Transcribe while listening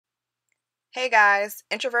Hey guys,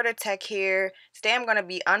 Introverted Tech here. Today I'm going to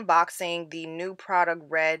be unboxing the new product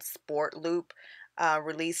Red Sport Loop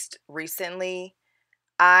released recently.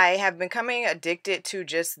 I have been becoming addicted to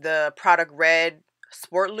just the product Red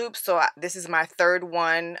Sport Loop, so this is my third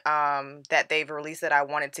one that they've released that I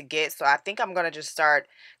wanted to get. So I think I'm going to just start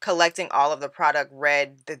collecting all of the product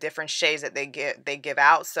Red, the different shades that they give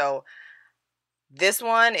out. So this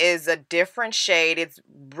one is a different shade. It's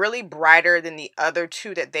really brighter than the other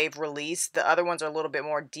two that they've released. The other ones are a little bit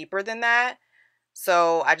more deeper than that.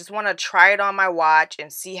 So I just want to try it on my watch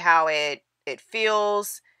and see how it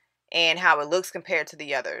feels and how it looks compared to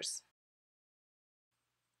the others.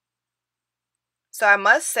 So I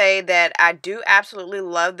must say that I do absolutely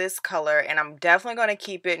love this color and I'm definitely going to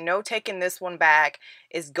keep it. No taking this one back.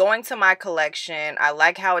 It's going to my collection. I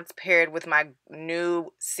like how it's paired with my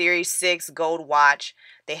new Series 6 gold watch.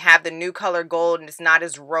 They have the new color gold and it's not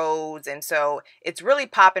as rose, and so it's really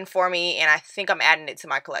popping for me and I think I'm adding it to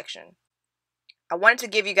my collection. I wanted to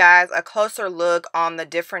give you guys a closer look on the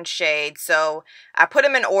different shades. So I put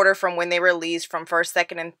them in order from when they released, from first,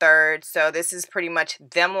 second, and third. So this is pretty much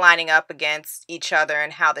them lining up against each other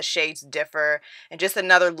and how the shades differ. And just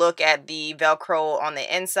another look at the Velcro on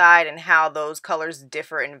the inside and how those colors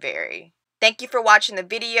differ and vary. Thank you for watching the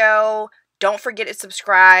video. Don't forget to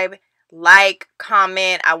subscribe, like,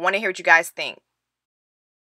 comment. I want to hear what you guys think.